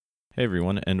Hey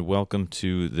everyone, and welcome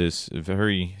to this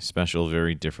very special,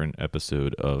 very different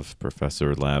episode of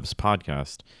Professor Lab's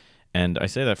podcast. And I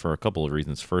say that for a couple of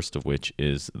reasons. First of which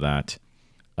is that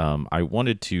I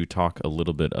wanted to talk a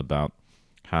little bit about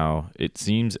how it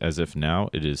seems as if now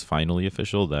it is finally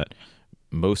official that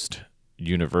most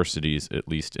universities, at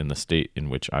least in the state in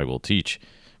which I will teach,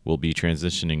 will be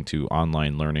transitioning to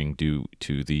online learning due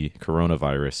to the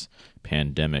coronavirus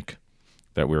pandemic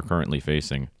that we're currently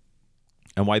facing.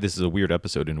 And why this is a weird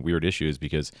episode and a weird issue is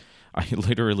because I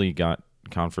literally got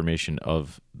confirmation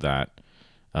of that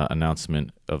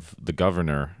announcement of the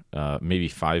governor maybe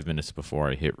 5 minutes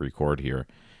before I hit record here.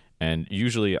 And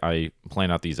usually I plan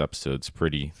out these episodes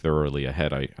pretty thoroughly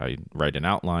ahead. I write an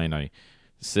outline, I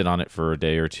sit on it for a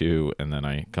day or two, and then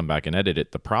I come back and edit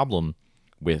it. The problem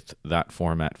with that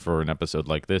format for an episode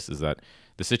like this is that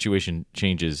the situation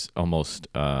changes almost,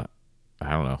 I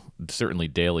don't know, certainly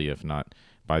daily, if not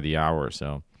by the hour.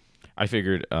 So I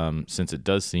figured since it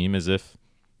does seem as if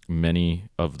many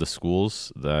of the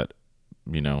schools that,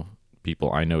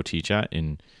 people I know teach at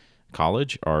in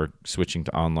college are switching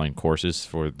to online courses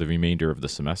for the remainder of the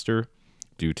semester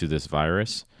due to this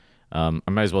virus, I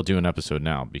might as well do an episode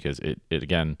now because it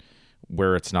again,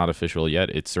 where it's not official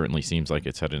yet, it certainly seems like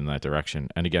it's headed in that direction.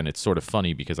 And again, it's sort of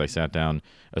funny because I sat down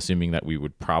assuming that we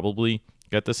would probably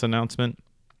get this announcement.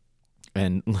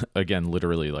 And again,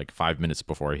 literally like 5 minutes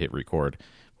before I hit record,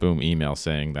 boom, email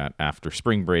saying that after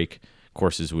spring break,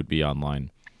 courses would be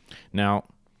online. Now,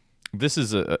 this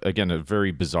is, again, a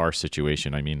very bizarre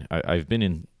situation. I mean, I've been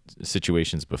in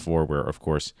situations before where, of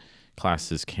course,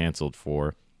 classes canceled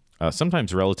for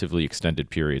sometimes relatively extended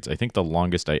periods. I think the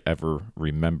longest I ever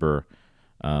remember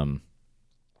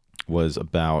was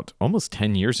about almost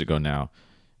 10 years ago now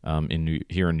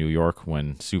here in New York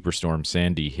when Superstorm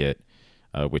Sandy hit.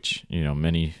 Which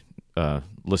many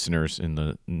listeners in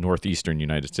the northeastern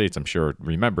United States, I'm sure,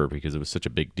 remember because it was such a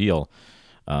big deal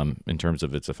in terms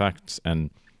of its effects.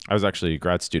 And I was actually a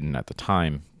grad student at the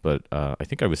time, but I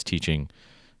think I was teaching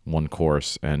one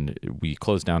course, and we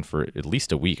closed down for at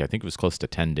least a week. I think it was close to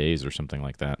 10 days or something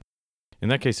like that. In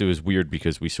that case, it was weird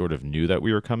because we sort of knew that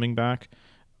we were coming back,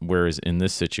 whereas in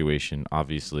this situation,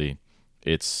 obviously,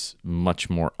 it's much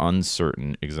more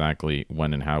uncertain exactly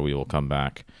when and how we will come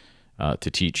back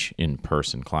to teach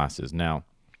in-person classes. Now,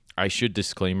 I should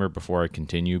disclaimer before I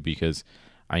continue because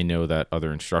I know that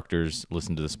other instructors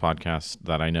listen to this podcast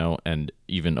that I know, and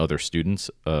even other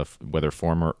students, whether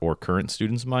former or current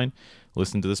students of mine,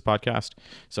 listen to this podcast.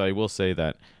 So I will say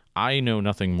that I know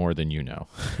nothing more than you know,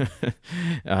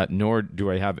 nor do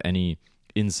I have any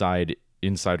insider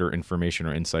information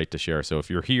or insight to share. So if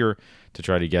you're here to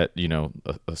try to get,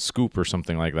 a scoop or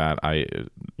something like that,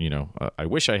 I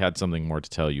wish I had something more to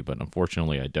tell you, but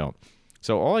unfortunately I don't.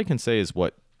 So all I can say is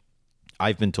what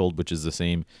I've been told, which is the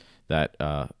same that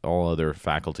all other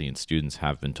faculty and students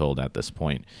have been told at this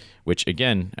point, which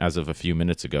again, as of a few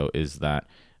minutes ago, is that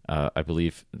I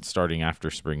believe starting after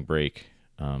spring break,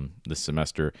 this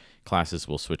semester, classes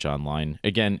will switch online.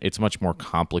 Again, it's much more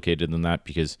complicated than that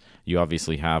because you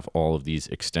obviously have all of these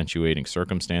extenuating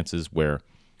circumstances where,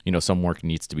 some work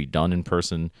needs to be done in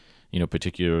person,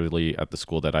 particularly at the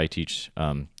school that I teach.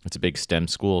 It's a big STEM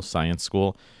school, science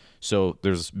school. So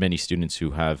there's many students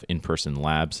who have in-person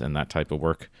labs and that type of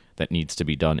work that needs to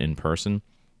be done in person.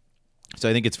 So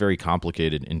I think it's very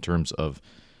complicated in terms of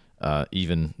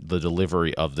even the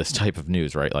delivery of this type of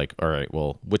news, right? Like, all right,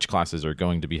 well, which classes are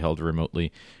going to be held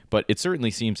remotely? But it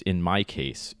certainly seems in my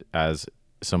case, as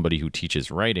somebody who teaches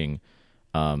writing,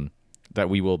 that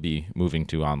we will be moving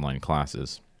to online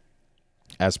classes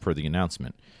as per the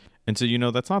announcement. And so,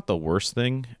 that's not the worst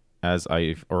thing, as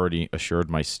I've already assured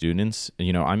my students.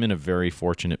 I'm in a very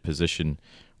fortunate position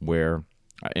where,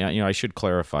 I should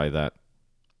clarify that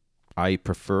I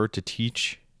prefer to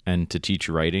teach and to teach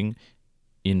writing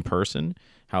in person.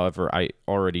 However, I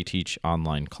already teach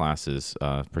online classes,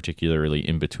 particularly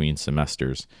in between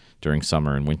semesters during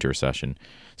summer and winter session.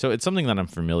 So it's something that I'm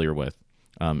familiar with.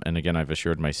 And again, I've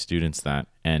assured my students that,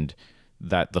 and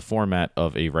that the format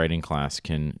of a writing class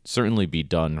can certainly be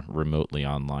done remotely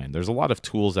online. There's a lot of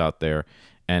tools out there,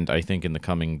 and I think in the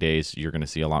coming days, you're going to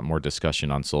see a lot more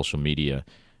discussion on social media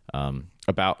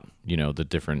about, the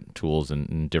different tools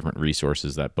and different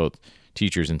resources that both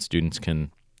teachers and students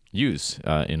can use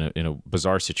in a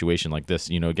bizarre situation like this.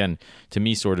 Again, to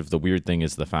me, sort of the weird thing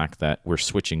is the fact that we're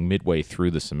switching midway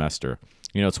through the semester.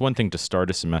 It's one thing to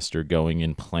start a semester going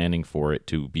and planning for it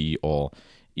to be all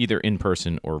either in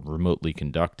person or remotely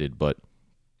conducted, but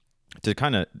to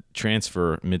kind of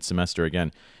transfer mid-semester again,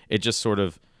 it just sort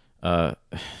of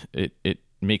it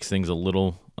makes things a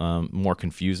little more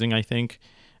confusing, I think.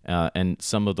 and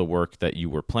some of the work that you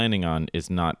were planning on is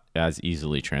not as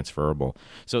easily transferable.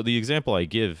 So the example I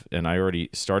give, and I already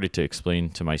started to explain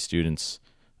to my students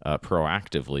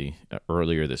proactively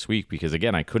earlier this week, because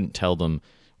again, I couldn't tell them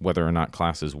whether or not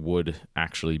classes would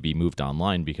actually be moved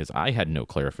online because I had no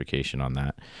clarification on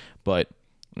that. But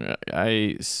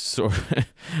I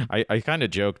kind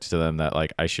of joked to them that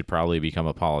like I should probably become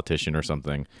a politician or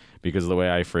something, because the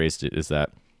way I phrased it is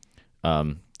that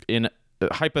in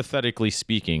hypothetically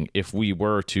speaking, if we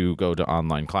were to go to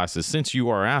online classes, since you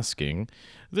are asking,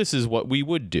 this is what we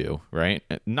would do, right?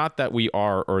 Not that we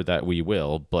are or that we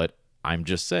will, but I'm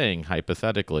just saying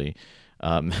hypothetically,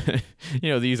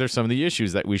 these are some of the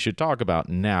issues that we should talk about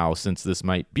now, since this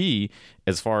might be,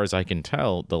 as far as I can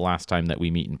tell, the last time that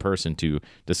we meet in person to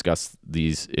discuss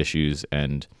these issues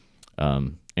and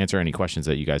answer any questions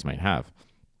that you guys might have.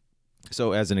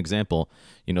 So as an example,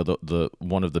 the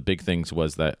one of the big things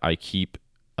was that I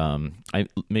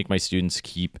make my students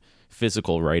keep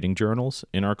physical writing journals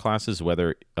in our classes,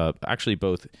 whether actually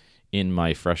both in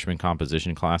my freshman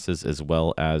composition classes as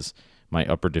well as my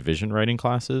upper division writing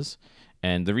classes.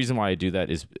 And the reason why I do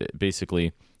that is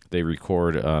basically they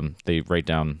write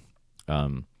down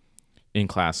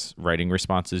in-class writing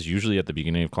responses, usually at the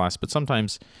beginning of class, but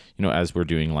sometimes, as we're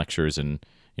doing lectures and,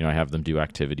 I have them do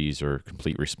activities or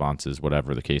complete responses,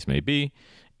 whatever the case may be,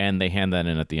 and they hand that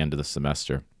in at the end of the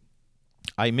semester.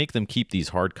 I make them keep these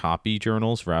hard copy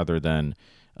journals rather than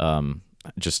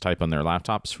just type on their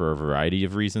laptops for a variety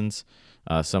of reasons,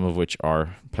 some of which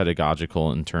are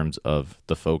pedagogical in terms of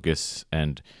the focus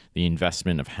and the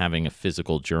investment of having a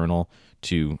physical journal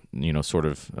to, sort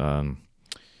of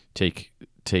take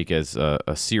as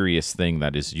a serious thing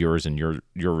that is yours and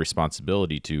your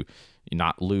responsibility to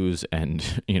not lose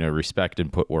and, respect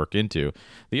and put work into.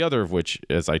 The other of which,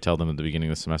 as I tell them at the beginning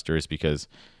of the semester, is because,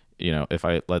 if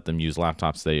I let them use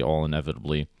laptops, they all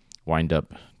inevitably wind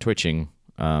up twitching,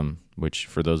 which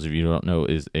for those of you who don't know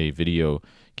is a video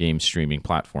game streaming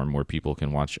platform where people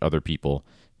can watch other people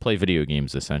play video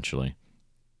games essentially,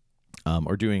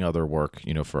 or doing other work,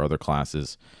 for other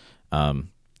classes.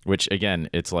 Which again,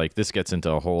 it's like this gets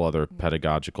into a whole other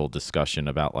pedagogical discussion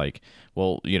about like,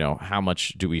 well, how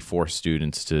much do we force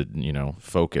students to,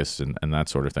 focus and that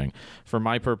sort of thing. For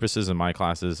my purposes in my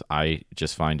classes, I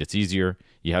just find it's easier.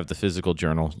 You have the physical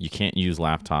journal. You can't use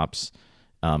laptops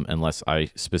unless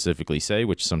I specifically say,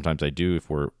 which sometimes I do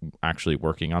if we're actually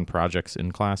working on projects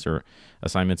in class or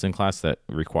assignments in class that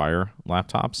require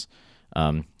laptops.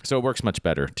 So it works much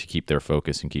better to keep their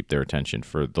focus and keep their attention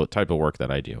for the type of work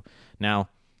that I do. Now,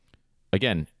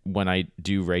 again, when I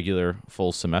do regular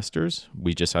full semesters,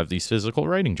 we just have these physical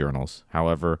writing journals.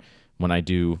 However, when I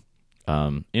do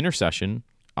intersession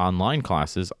online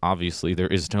classes, obviously there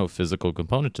is no physical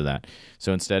component to that.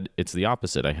 So instead, it's the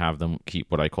opposite. I have them keep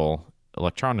what I call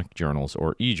electronic journals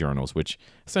or e-journals, which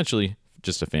essentially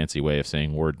just a fancy way of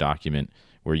saying Word document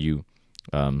where you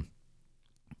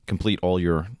complete all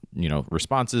your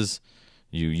responses.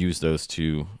 You use those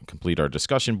to complete our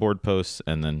discussion board posts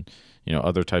and then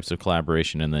other types of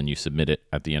collaboration, and then you submit it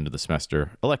at the end of the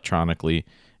semester electronically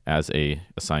as a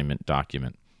assignment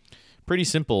document. Pretty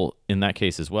simple in that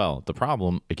case as well. The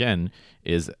problem, again,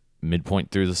 is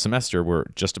midpoint through the semester, we're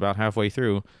just about halfway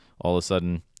through, all of a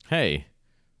sudden, hey,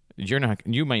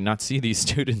 you might not see these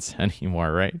students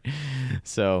anymore, right?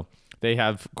 So they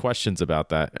have questions about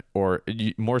that, or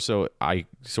more so, I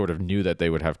sort of knew that they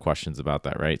would have questions about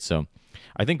that, right? So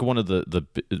I think one of the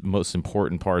most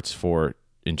important parts for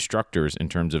instructors in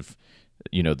terms of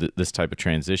this type of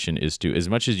transition is to, as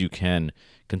much as you can,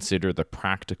 consider the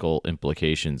practical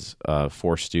implications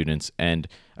for students and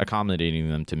accommodating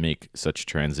them to make such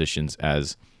transitions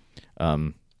as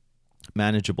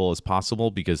manageable as possible,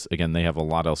 because again, they have a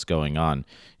lot else going on.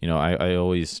 I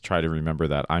always try to remember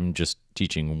that I'm just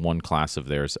teaching one class of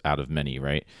theirs out of many,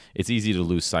 right? It's easy to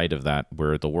lose sight of that,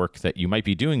 where the work that you might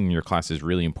be doing in your class is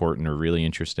really important or really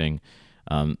interesting,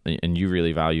 and you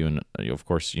really value, and of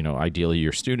course, ideally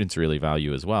your students really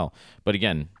value as well. But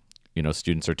again,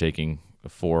 students are taking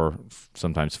 4,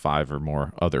 sometimes 5 or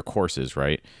more other courses,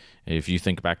 right? If you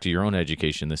think back to your own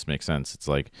education, this makes sense. It's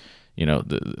like,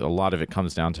 a lot of it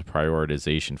comes down to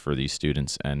prioritization for these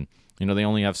students, and they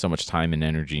only have so much time and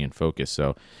energy and focus.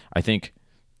 So I think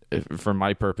for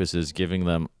my purposes, giving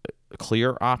them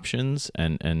clear options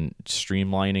and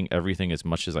streamlining everything as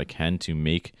much as I can to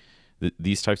make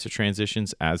these types of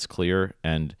transitions as clear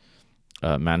and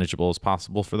manageable as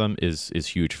possible for them is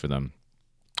huge for them.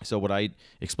 So what I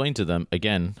explained to them,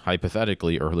 again,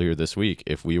 hypothetically earlier this week,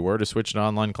 if we were to switch to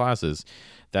online classes,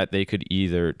 that they could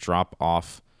either drop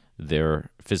off their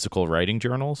physical writing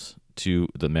journals to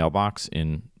the mailbox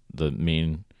in the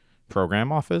main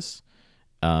program office.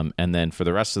 And then for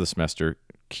the rest of the semester,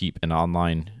 keep an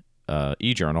online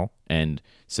e-journal and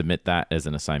submit that as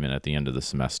an assignment at the end of the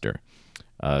semester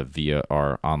via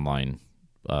our online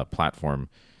platform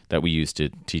that we use to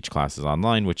teach classes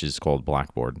online, which is called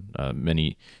Blackboard.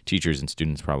 Many teachers and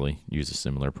students probably use a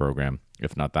similar program,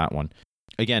 if not that one.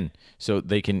 Again, so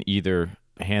they can either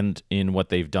hand in what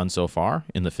they've done so far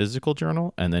in the physical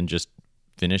journal and then just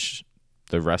finish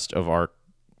the rest of our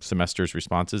semester's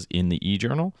responses in the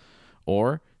e-journal,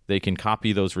 or they can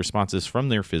copy those responses from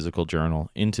their physical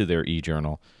journal into their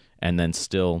e-journal and then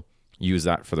still use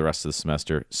that for the rest of the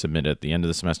semester, submit at the end of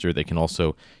the semester. They can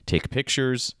also take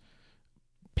pictures,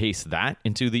 paste that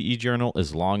into the e-journal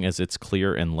as long as it's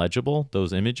clear and legible,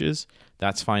 those images.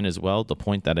 That's fine as well. The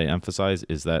point that I emphasize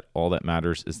is that all that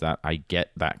matters is that I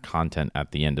get that content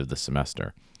at the end of the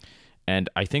semester. And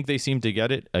I think they seem to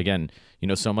get it. Again,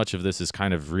 so much of this is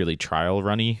kind of really trial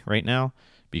runny right now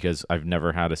because I've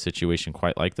never had a situation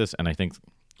quite like this. And I think,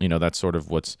 that's sort of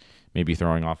what's maybe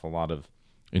throwing off a lot of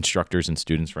instructors and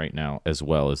students right now, as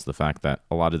well as the fact that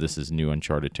a lot of this is new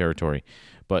uncharted territory.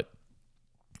 But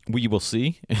we will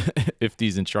see if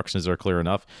these instructions are clear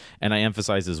enough. And I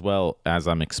emphasize as well, as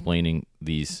I'm explaining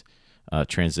these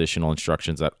transitional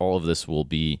instructions, that all of this will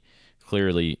be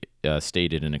clearly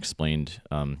stated and explained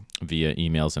via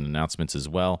emails and announcements as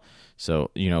well.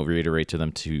 So, reiterate to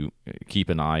them to keep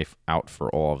an eye out for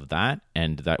all of that,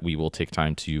 and that we will take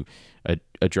time to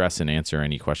address and answer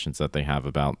any questions that they have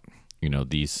about,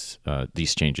 these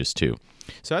changes too.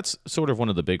 So that's sort of one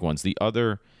of the big ones. The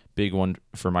other big one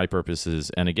for my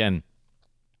purposes, and again,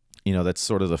 that's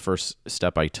sort of the first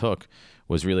step I took,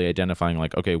 was really identifying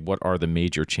okay, what are the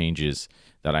major changes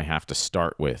that I have to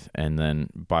start with? And then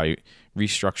by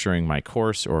restructuring my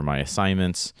course or my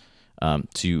assignments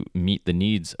to meet the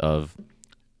needs of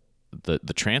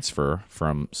the transfer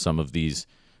from some of these,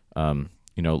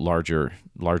 larger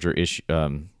issue,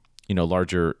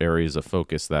 larger areas of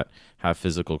focus that have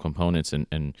physical components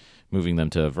and moving them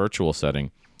to a virtual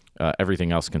setting.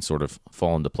 Everything else can sort of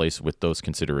fall into place with those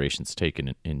considerations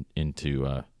taken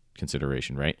into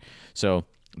consideration, right? So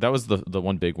that was the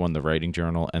one big one, the writing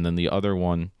journal. And then the other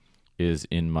one is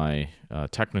in my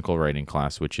technical writing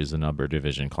class, which is a number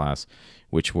division class,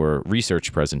 which were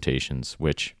research presentations,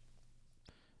 which,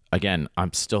 again,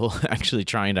 I'm still actually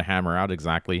trying to hammer out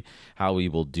exactly how we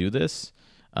will do this.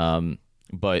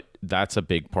 But that's a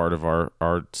big part of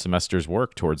our semester's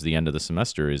work towards the end of the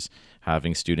semester, is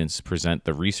having students present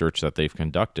the research that they've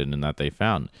conducted and that they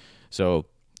found. So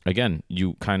again,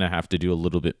 you kind of have to do a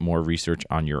little bit more research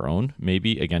on your own.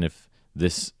 Maybe, again, if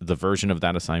the version of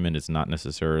that assignment is not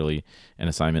necessarily an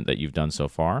assignment that you've done so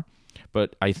far.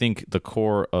 But I think the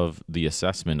core of the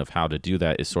assessment of how to do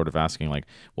that is sort of asking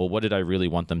well, what did I really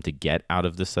want them to get out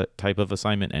of this type of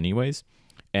assignment anyways?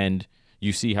 And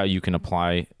you see how you can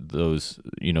apply those,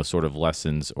 sort of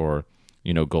lessons or,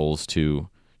 goals to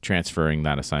transferring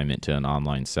that assignment to an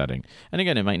online setting. And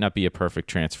again, it might not be a perfect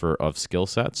transfer of skill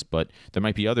sets, but there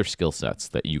might be other skill sets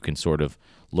that you can sort of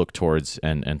look towards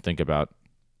and think about.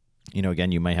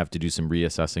 Again, you might have to do some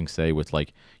reassessing, say, with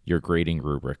your grading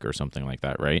rubric or something like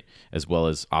that, right? As well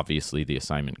as obviously the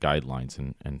assignment guidelines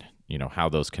and how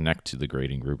those connect to the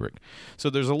grading rubric. So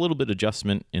there's a little bit of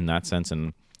adjustment in that sense.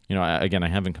 And again, I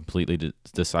haven't completely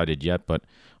decided yet, but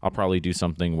I'll probably do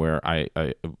something where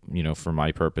I for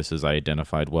my purposes, I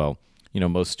identified,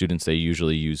 most students, they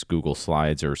usually use Google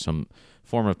Slides or some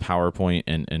form of PowerPoint.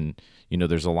 And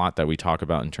there's a lot that we talk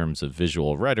about in terms of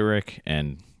visual rhetoric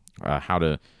and how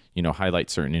to, highlight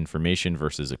certain information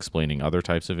versus explaining other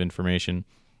types of information.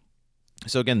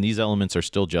 So again, these elements are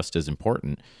still just as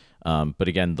important. But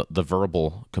again, the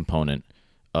verbal component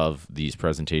of these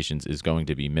presentations is going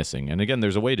to be missing. And again,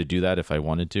 there's a way to do that if I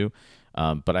wanted to,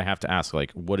 but I have to ask,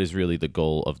 what is really the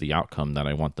goal of the outcome that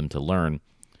I want them to learn,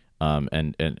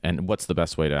 and what's the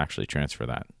best way to actually transfer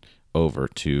that over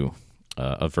to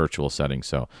a virtual setting.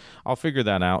 So I'll figure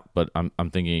that out, but I'm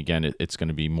thinking, again, it's going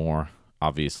to be more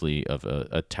obviously of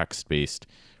a text-based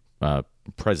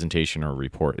presentation or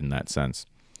report in that sense.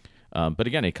 But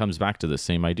again, it comes back to the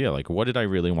same idea, what did I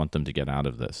really want them to get out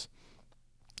of this?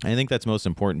 I think that's most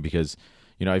important because,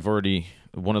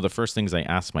 one of the first things I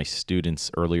asked my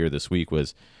students earlier this week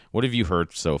was, what have you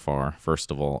heard so far, first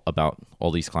of all, about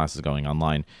all these classes going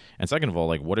online? And second of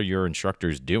all, what are your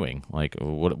instructors doing?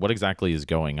 What exactly is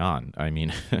going on? I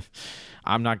mean,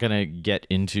 I'm not going to get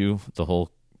into the whole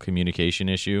communication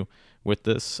issue with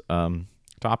this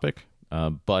topic,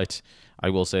 but I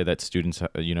will say that students,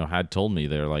 had told me,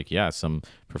 they're some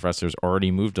professors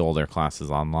already moved all their classes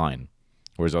online.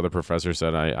 Whereas other professors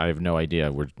said, I have no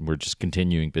idea. We're just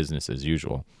continuing business as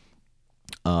usual.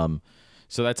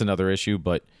 So that's another issue.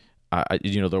 But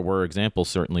there were examples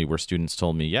certainly where students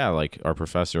told me, yeah, like our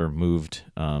professor moved,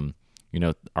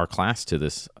 our class to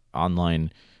this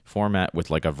online format with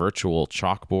like a virtual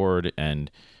chalkboard,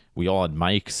 and we all had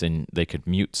mics, and they could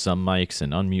mute some mics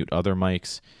and unmute other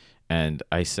mics. And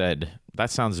I said, that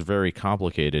sounds very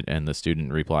complicated. And the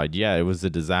student replied, yeah, it was a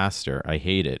disaster. I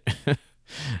hate it.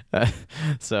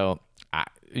 So,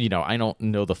 I don't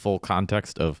know the full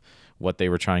context of what they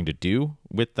were trying to do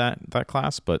with that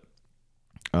class, but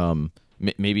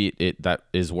maybe that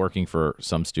is working for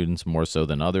some students more so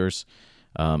than others.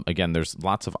 Again, there's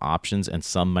lots of options, and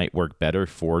some might work better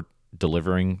for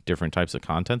delivering different types of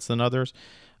contents than others.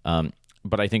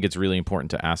 But I think it's really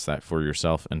important to ask that for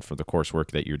yourself and for the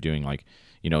coursework that you're doing. Like,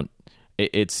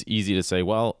 it's easy to say,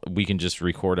 well, we can just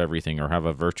record everything or have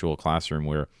a virtual classroom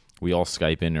where we all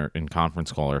Skype in or in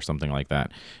conference call or something like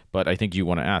that. But I think you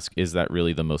want to ask, is that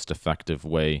really the most effective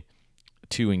way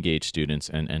to engage students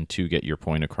and to get your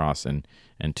point across and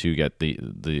to get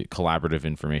the collaborative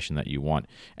information that you want?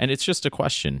 And it's just a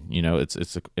question,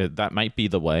 that might be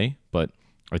the way, but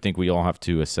I think we all have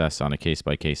to assess on a case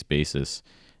by case basis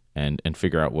and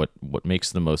figure out what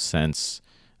makes the most sense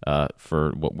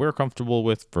for what we're comfortable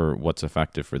with, for what's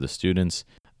effective for the students.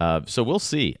 So we'll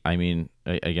see. I mean,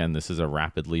 again, this is a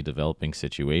rapidly developing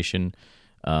situation.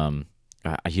 As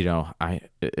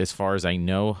far as I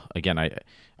know, again,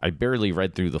 I barely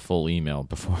read through the full email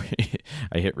before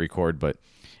I hit record, but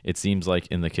it seems like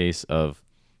in the case of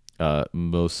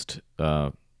most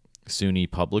SUNY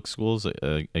public schools,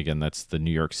 again, that's the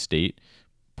New York State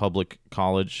public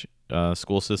college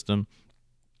school system.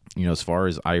 As far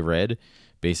as I read,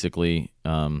 basically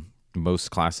most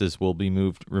classes will be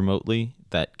moved remotely.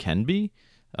 That can be,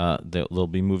 they'll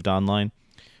be moved online.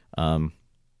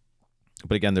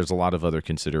 But again, there's a lot of other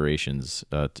considerations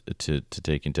to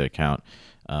take into account.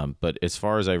 But as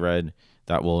far as I read,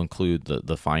 that will include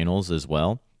the finals as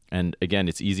well. And again,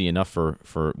 it's easy enough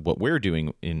for what we're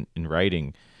doing in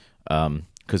writing,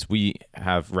 because we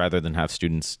have, rather than have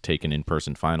students take an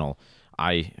in-person final,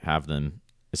 I have them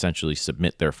essentially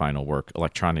submit their final work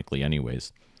electronically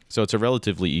anyways. So it's a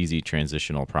relatively easy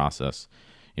transitional process.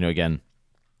 Again,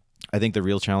 I think the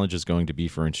real challenge is going to be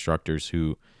for instructors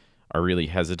who are really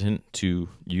hesitant to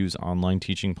use online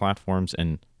teaching platforms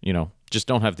and, just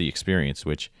don't have the experience,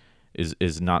 which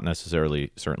is not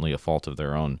necessarily certainly a fault of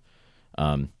their own.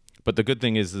 But the good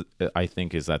thing is, I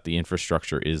think, is that the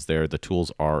infrastructure is there. The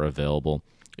tools are available.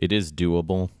 It is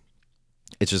doable.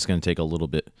 It's just going to take a little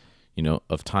bit,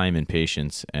 of time and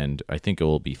patience, and I think it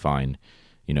will be fine,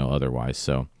 otherwise.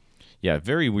 So, yeah,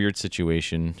 very weird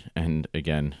situation. And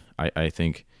again, I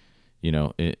think,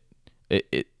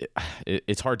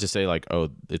 it's hard to say like, oh,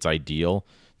 it's ideal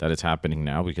that it's happening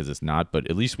now, because it's not. But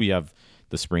at least we have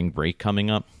the spring break coming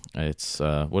up. It's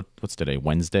what's today?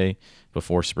 Wednesday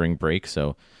before spring break.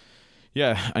 So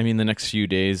yeah, I mean, the next few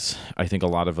days, I think a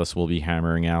lot of us will be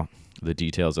hammering out the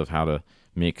details of how to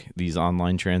make these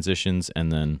online transitions,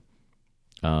 and then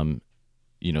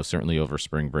certainly over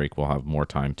spring break we'll have more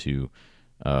time to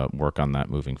work on that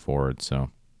moving forward.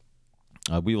 So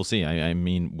we will see. I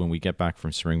mean, when we get back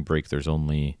from spring break, there's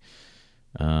only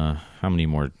how many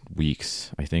more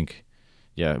weeks? I think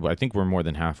we're more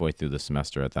than halfway through the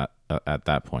semester at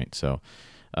that point. So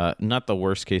not the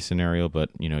worst case scenario,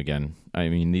 but again, I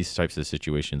mean, these types of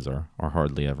situations are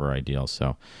hardly ever ideal.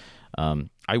 So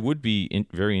I would be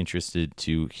very interested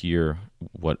to hear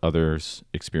what others'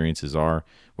 experiences are,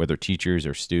 whether teachers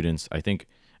or students. I think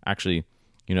actually,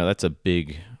 that's a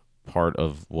big part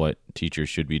of what teachers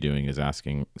should be doing, is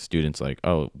asking students like,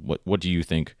 oh, what do you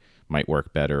think might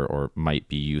work better, or might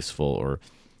be useful, or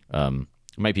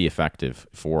might be effective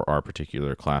for our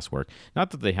particular classwork.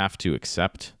 Not that they have to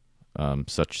accept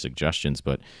such suggestions,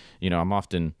 but I'm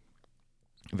often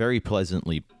very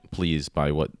pleasantly pleased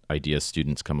by what ideas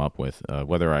students come up with,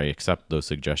 whether I accept those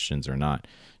suggestions or not.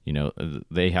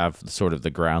 They have sort of the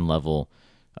ground level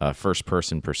first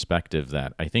person perspective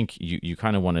that I think you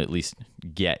kind of want to at least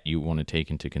you want to take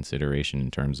into consideration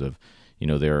in terms of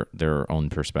their own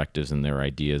perspectives and their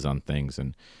ideas on things,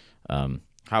 and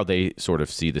how they sort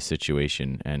of see the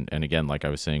situation. And again, like I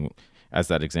was saying, as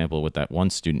that example with that one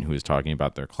student who was talking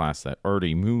about their class that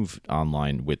already moved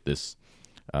online with this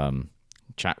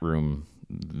chat room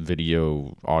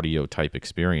video audio type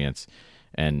experience,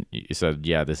 and you said,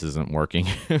 yeah, this isn't working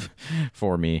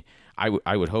for me.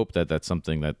 I would hope that that's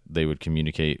something that they would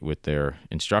communicate with their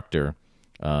instructor,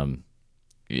 but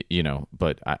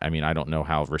I mean, I don't know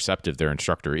how receptive their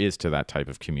instructor is to that type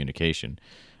of communication.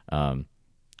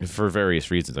 for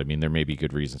various reasons. I mean, there may be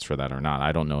good reasons for that or not.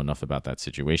 I don't know enough about that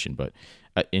situation, but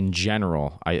in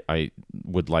general, I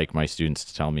would like my students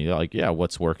to tell me, like, yeah,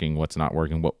 what's working, what's not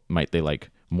working, what might they like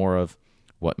more of,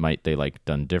 what might they like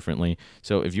done differently.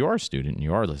 So if you are a student and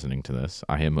you are listening to this,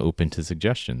 I am open to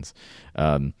suggestions.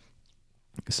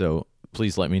 So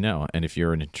please let me know. And if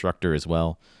you're an instructor as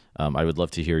well, I would love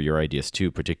to hear your ideas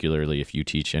too, particularly if you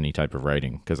teach any type of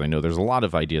writing, because I know there's a lot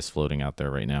of ideas floating out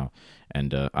there right now,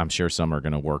 and I'm sure some are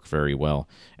going to work very well.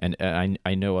 And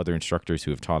I know other instructors who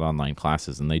have taught online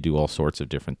classes, and they do all sorts of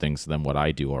different things than what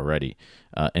I do already,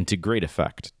 and to great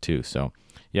effect too. So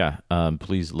yeah,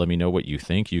 please let me know what you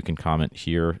think. You can comment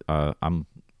here. I'm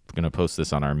going to post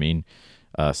this on our main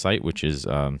site, which is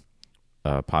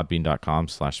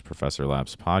podbean.com/Professor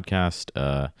Labs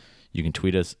podcast. You can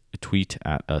tweet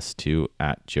at us too,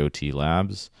 at Joe T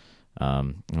Labs,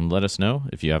 and let us know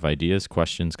if you have ideas,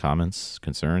 questions, comments,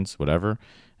 concerns, whatever.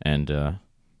 And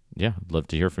yeah, I'd love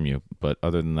to hear from you. But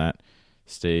other than that,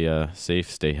 stay safe,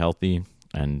 stay healthy,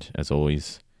 and as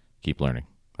always, keep learning.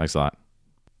 Thanks a lot.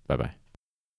 Bye bye.